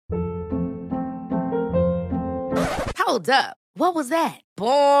Hold up. What was that?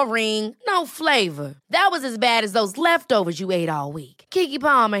 Boring. No flavor. That was as bad as those leftovers you ate all week. Keke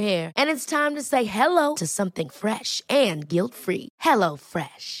Palmer here, and it's time to say hello to something fresh and guilt-free. Hello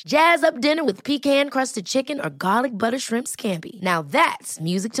Fresh. Jazz up dinner with pecan-crusted chicken or garlic butter shrimp scampi. Now that's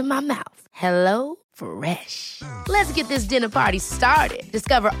music to my mouth. Hello Fresh. Let's get this dinner party started.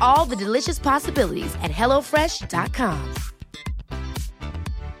 Discover all the delicious possibilities at hellofresh.com.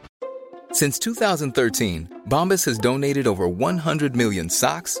 Since 2013, Bombas has donated over 100 million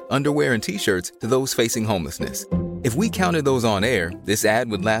socks, underwear, and T-shirts to those facing homelessness. If we counted those on air, this ad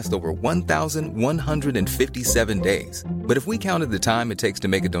would last over 1,157 days. But if we counted the time it takes to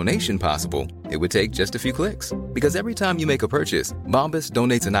make a donation possible, it would take just a few clicks. Because every time you make a purchase, Bombas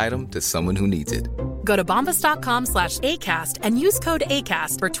donates an item to someone who needs it. Go to bombas.com/ACAST and use code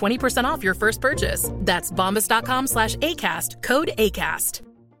ACAST for 20% off your first purchase. That's bombas.com/ACAST, code ACAST.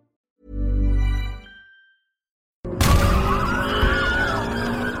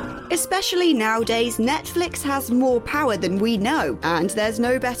 Especially nowadays, Netflix has more power than we know, and there's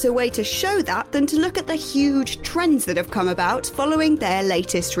no better way to show that than to look at the huge trends that have come about following their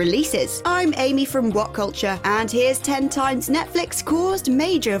latest releases. I'm Amy from What Culture, and here's 10 times Netflix caused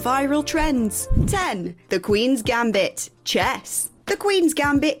major viral trends. 10. The Queen's Gambit. Chess. The Queen's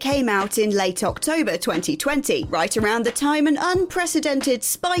Gambit came out in late October 2020, right around the time an unprecedented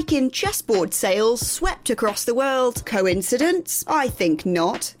spike in chessboard sales swept across the world. Coincidence? I think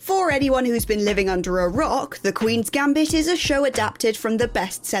not. For anyone who's been living under a rock, The Queen's Gambit is a show adapted from the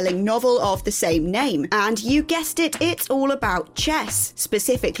best-selling novel of the same name. And you guessed it, it's all about chess.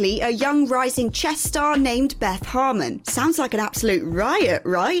 Specifically, a young rising chess star named Beth Harmon. Sounds like an absolute riot,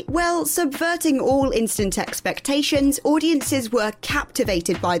 right? Well, subverting all instant expectations, audiences were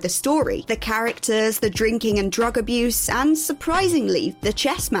captivated by the story, the characters, the drinking and drug abuse, and surprisingly, the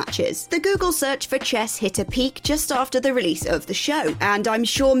chess matches. The Google search for chess hit a peak just after the release of the show, and I'm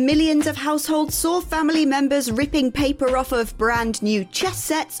sure millions of households saw family members ripping paper off of brand new chess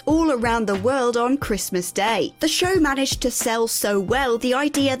sets all around the world on Christmas Day. The show managed to sell so well the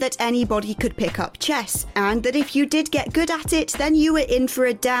idea that anybody could pick up chess, and that if you did get good at it, then you were in for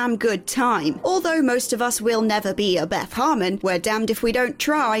a damn good time. Although most of us will never be a Beth Harmon, we're damned if we don't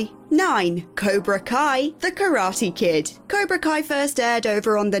try. 9. Cobra Kai, The Karate Kid. Cobra Kai first aired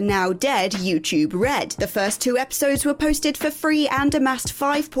over on the now dead YouTube Red. The first 2 episodes were posted for free and amassed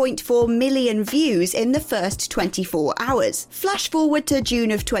 5.4 million views in the first 24 hours. Flash forward to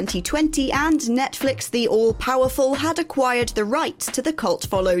June of 2020 and Netflix, the all-powerful, had acquired the rights to the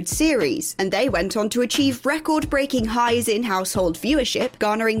cult-followed series, and they went on to achieve record-breaking highs in household viewership,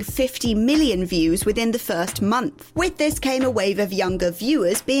 garnering 50 million views within the first month. With this came a wave of younger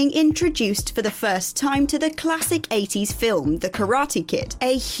viewers being introduced for the first time to the classic 80s film, The Karate Kid.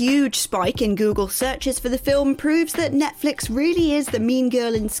 A huge spike in Google searches for the film proves that Netflix really is the mean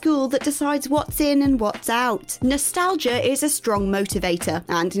girl in school that decides what's in and what's out. Nostalgia is a strong motivator,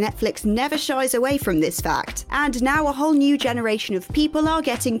 and Netflix never shies away from this fact. And now a whole new generation of people are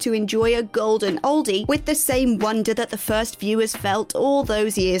getting to enjoy a golden oldie with the same wonder that the first viewers felt all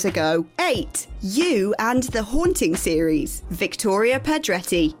those years ago. 8. You and the Haunting series. Victoria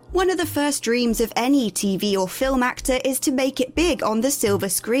Pedretti. One of the first dreams of any TV or film actor is to make it big on the silver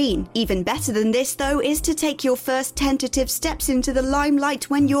screen. Even better than this, though, is to take your first tentative steps into the limelight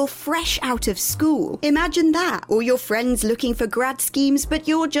when you're fresh out of school. Imagine that, or your friends looking for grad schemes, but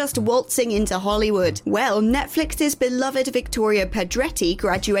you're just waltzing into Hollywood. Well, Netflix's beloved Victoria Pedretti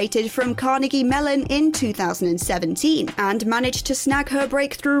graduated from Carnegie Mellon in 2017 and managed to snag her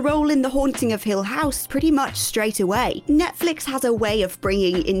breakthrough role in The Haunting of Hill House pretty much straight away. Netflix has a way of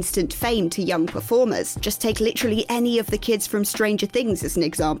bringing instant fame to young performers. Just take literally any of the kids from Stranger Things as an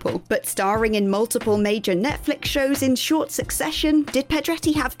example. But starring in multiple major Netflix shows in short succession, did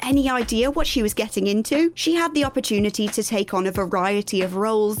Pedretti have any idea what she was getting into? She had the opportunity to take on a variety of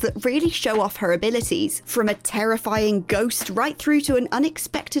roles that really show off her abilities, from a terrifying ghost right through to an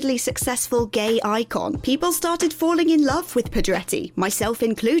unexpectedly successful gay icon. People started falling in love with Pedretti, myself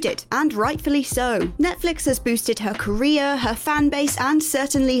included, and rightfully so. Netflix has boosted her career, her fan base, and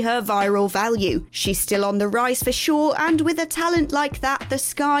certainly her viral value. She's still on the rise for sure, and with a talent like that, the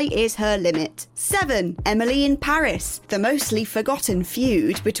sky is her limit. 7. Emily in Paris, the mostly forgotten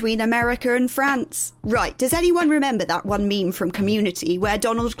feud between America and France. Right, does anyone remember that one meme from Community where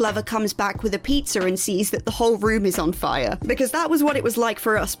Donald Glover comes back with a pizza and sees that the whole room is on fire? Because that was what it was like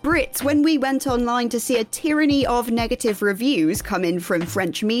for us Brits when we went online to see a tyranny of negative reviews come in from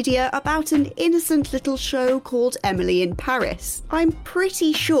French media about an innocent little show called Emily in Paris. I'm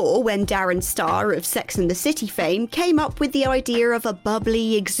pretty sure when Darren Star of Sex and the City fame came up with the idea of a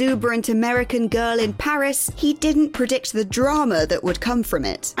bubbly, exuberant American girl in Paris, he didn't predict the drama that would come from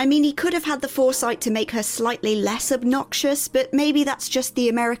it. I mean, he could have had the foresight to make her slightly less obnoxious, but maybe that's just the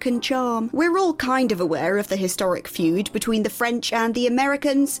American charm. We're all kind of aware of the historic feud between the French and the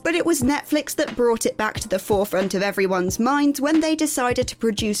Americans, but it was Netflix that brought it back to the forefront of everyone's minds when they decided to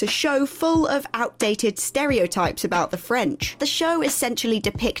produce a show full of outdated stereotypes about the French. The show essentially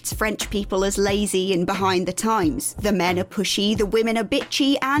depicts French people as lazy and behind the times. The men are pushy, the women are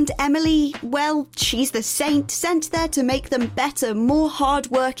bitchy, and Emily, well, she's the saint sent there to make them better, more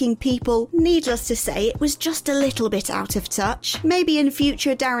hard-working people. Needless to say, it was just a little bit out of touch. Maybe in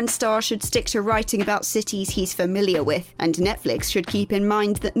future Darren Star should stick to writing about cities he's familiar with, and Netflix should keep in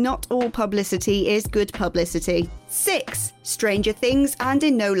mind that not all publicity is good publicity. 6. Stranger Things and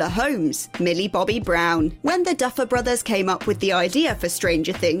Enola Holmes, Millie Bobby Brown. When the Duffer Brothers came up with the idea for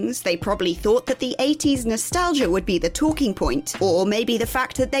Stranger Things, they probably thought that the 80s nostalgia would be the talking point, or maybe the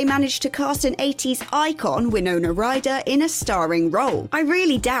fact that they managed to cast an 80s icon, Winona Ryder, in a starring role. I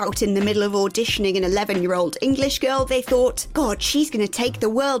really doubt in the middle of auditioning an 11-year-old English girl they thought, God, she's gonna take the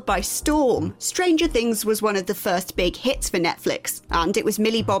world by storm. Stranger Things was one of the first big hits for Netflix, and it was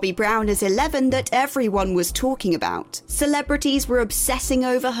Millie Bobby Brown as 11 that everyone was talking about. Celebrities were obsessing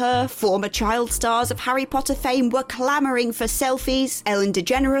over her, former child stars of Harry Potter fame were clamouring for selfies, Ellen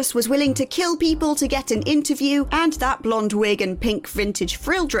DeGeneres was willing to kill people to get an interview, and that blonde wig and pink vintage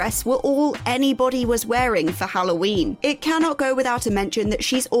frill dress were all anybody was wearing for Halloween. It cannot go without a mention that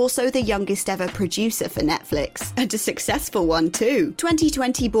she's also the youngest ever producer for Netflix, and a successful one too.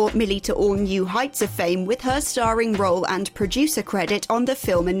 2020 brought Millie to all new heights of fame with her starring role and producer credit on the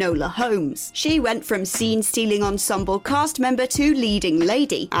film Enola Holmes. She went from scene-stealing ensemble cast member to leading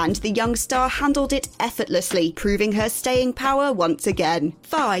lady, and the young star handled it effortlessly, proving her staying power once again.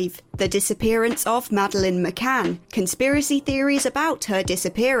 5. The disappearance of Madeleine McCann. Conspiracy theories about her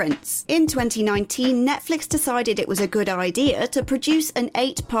disappearance. In 2019, Netflix decided it was a good idea to produce an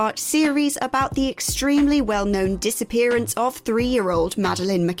 8-part series about the extremely well-known disappearance of 3-year-old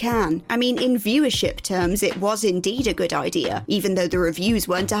Madeleine McCann. I mean, in viewership terms, it was indeed a good idea. Even though the reviews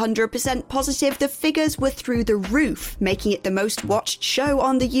weren't 100% positive, the figures were through the roof, making it the most watched show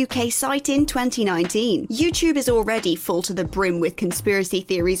on the UK site in 2019. YouTube is already full to the brim with conspiracy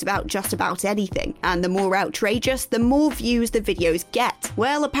theories about just about anything, and the more outrageous, the more views the videos get.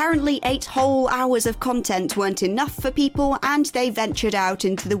 Well, apparently 8 whole hours of content weren't enough for people, and they ventured out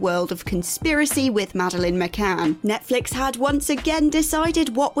into the world of conspiracy with Madeleine McCann. Netflix had once again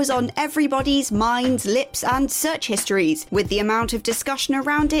decided what was on everybody's minds, lips, and search histories. With the amount of discussion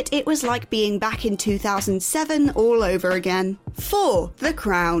around it, it was like being back in 2007 all over again. 4. The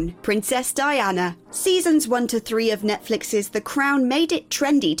Crown. Princess Diana. Seasons 1 to 3 of Netflix's The Crown made it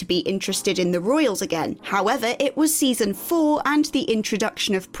trendy to be interested in the royals again. However, it was season 4 and the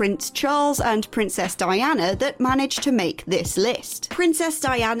introduction of Prince Charles and Princess Diana that managed to make this list. Princess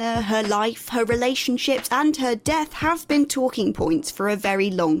Diana, her life, her relationships, and her death have been talking points for a very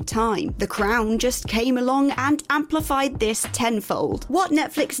long time. The Crown just came along and amplified this tenfold. What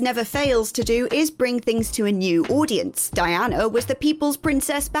Netflix never fails to do is bring things to a new audience. Diana was the people's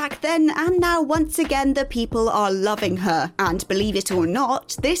princess back then, and now once again the people are loving her. And believe it or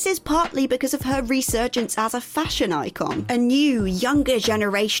not, this is partly because of her resurgence as a fashion icon. A new, younger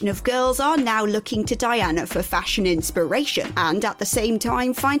generation of girls are now looking to Diana for fashion inspiration, and at the same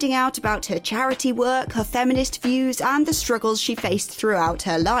time finding out about her charity work, her feminist views, and the struggles she faced throughout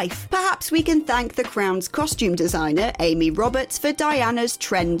her life. Perhaps we can thank the Crown's costume designer, Amy Roberts, for Diana's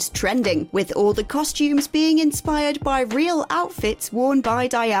trends trending, with all the costumes being inspired by real outfits worn by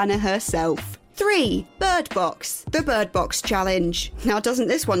Diana herself. 3. Bird Box. The Bird Box Challenge. Now, doesn't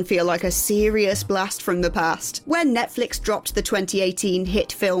this one feel like a serious blast from the past? When Netflix dropped the 2018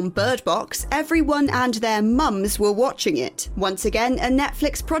 hit film Bird Box, everyone and their mums were watching it. Once again, a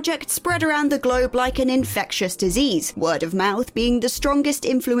Netflix project spread around the globe like an infectious disease, word of mouth being the strongest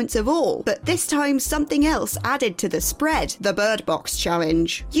influence of all. But this time, something else added to the spread, the Bird Box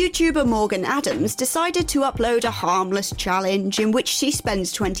Challenge. YouTuber Morgan Adams decided to upload a harmless challenge in which she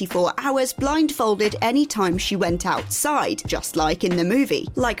spends 24 hours blindfolded anytime she went outside, just like in the movie.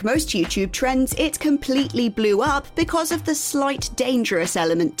 Like most YouTube trends, it completely blew up because of the slight dangerous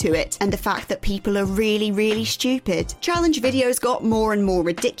element to it, and the fact that people are really stupid. Challenge videos got more and more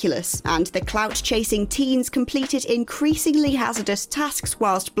ridiculous, and the clout-chasing teens completed increasingly hazardous tasks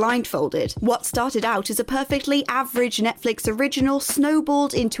whilst blindfolded. What started out as a perfectly average Netflix original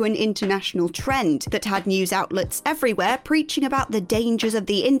snowballed into an international trend that had news outlets everywhere preaching about the dangers of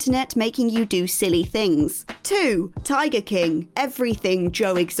the internet making you do do silly things. 2. Tiger King, everything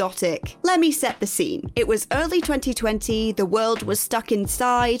Joe Exotic. Let me set the scene. It was early 2020, the world was stuck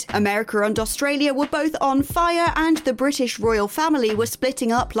inside, America and Australia were both on fire, and the British royal family were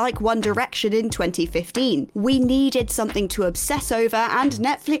splitting up like One Direction in 2015. We needed something to obsess over, and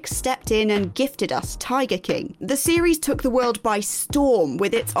Netflix stepped in and gifted us Tiger King. The series took the world by storm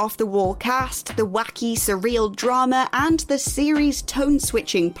with its off-the-wall cast, the wacky, surreal drama, and the series'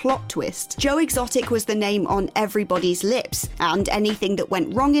 tone-switching plot twist. Joe Exotic was the name on everybody's lips, and anything that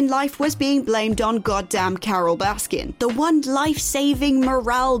went wrong in life was being blamed on goddamn Carol Baskin. The one life-saving,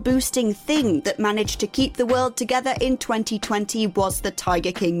 morale-boosting thing that managed to keep the world together in 2020 was the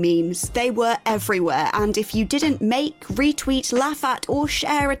Tiger King memes. They were everywhere, and if you didn't make, retweet, laugh at, or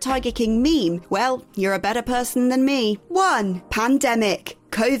share a Tiger King meme, well, you're a better person than me. 1. Pandemic.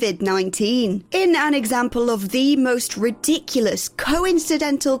 COVID-19. In an example of the most ridiculous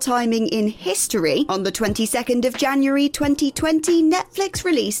coincidental timing in history, on the 22nd of January 2020, Netflix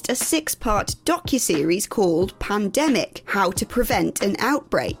released a 6-part docuseries called Pandemic: How to Prevent an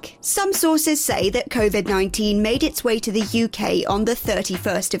Outbreak. Some sources say that COVID-19 made its way to the UK on the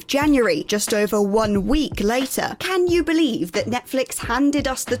 31st of January, just over 1 week later. Can you believe that Netflix handed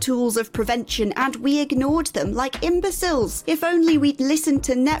us the tools of prevention and we ignored them like imbeciles? If only we'd listened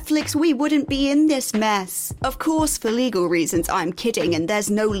to Netflix, we wouldn't be in this mess. Of course, for legal reasons, I'm kidding, and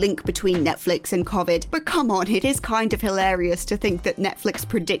there's no link between Netflix and COVID. But come on, it is kind of hilarious to think that Netflix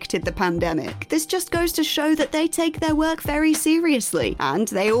predicted the pandemic. This just goes to show that they take their work very seriously, and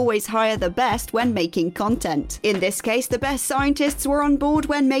they always hire the best when making content. In this case, the best scientists were on board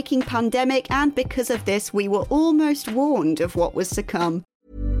when making Pandemic, and because of this, we were almost warned of what was to come.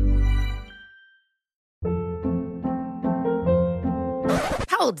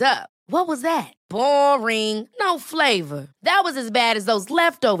 Hold up. What was that? Boring. No flavor. That was as bad as those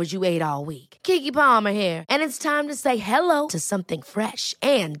leftovers you ate all week. Keke Palmer here, and it's time to say hello to something fresh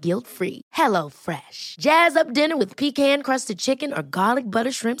and guilt-free. Hello Fresh. Jazz up dinner with pecan-crusted chicken or garlic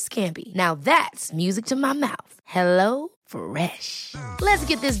butter shrimp scampi. Now that's music to my mouth. Hello Fresh. Let's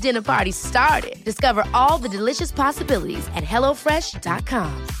get this dinner party started. Discover all the delicious possibilities at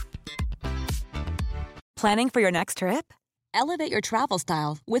hellofresh.com. Planning for your next trip? Elevate your travel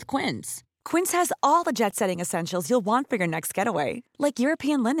style with Quince. Quince has all the jet-setting essentials you'll want for your next getaway, like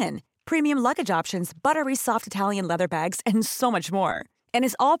European linen, premium luggage options, buttery soft Italian leather bags, and so much more. And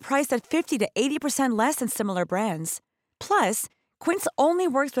is all priced at 50 to 80% less than similar brands. Plus, Quince only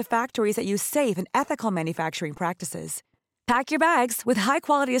works with factories that use safe and ethical manufacturing practices. Pack your bags with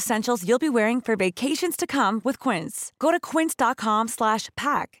high-quality essentials you'll be wearing for vacations to come with Quince. Go to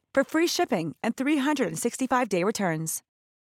quince.com/pack for free shipping and 365-day returns.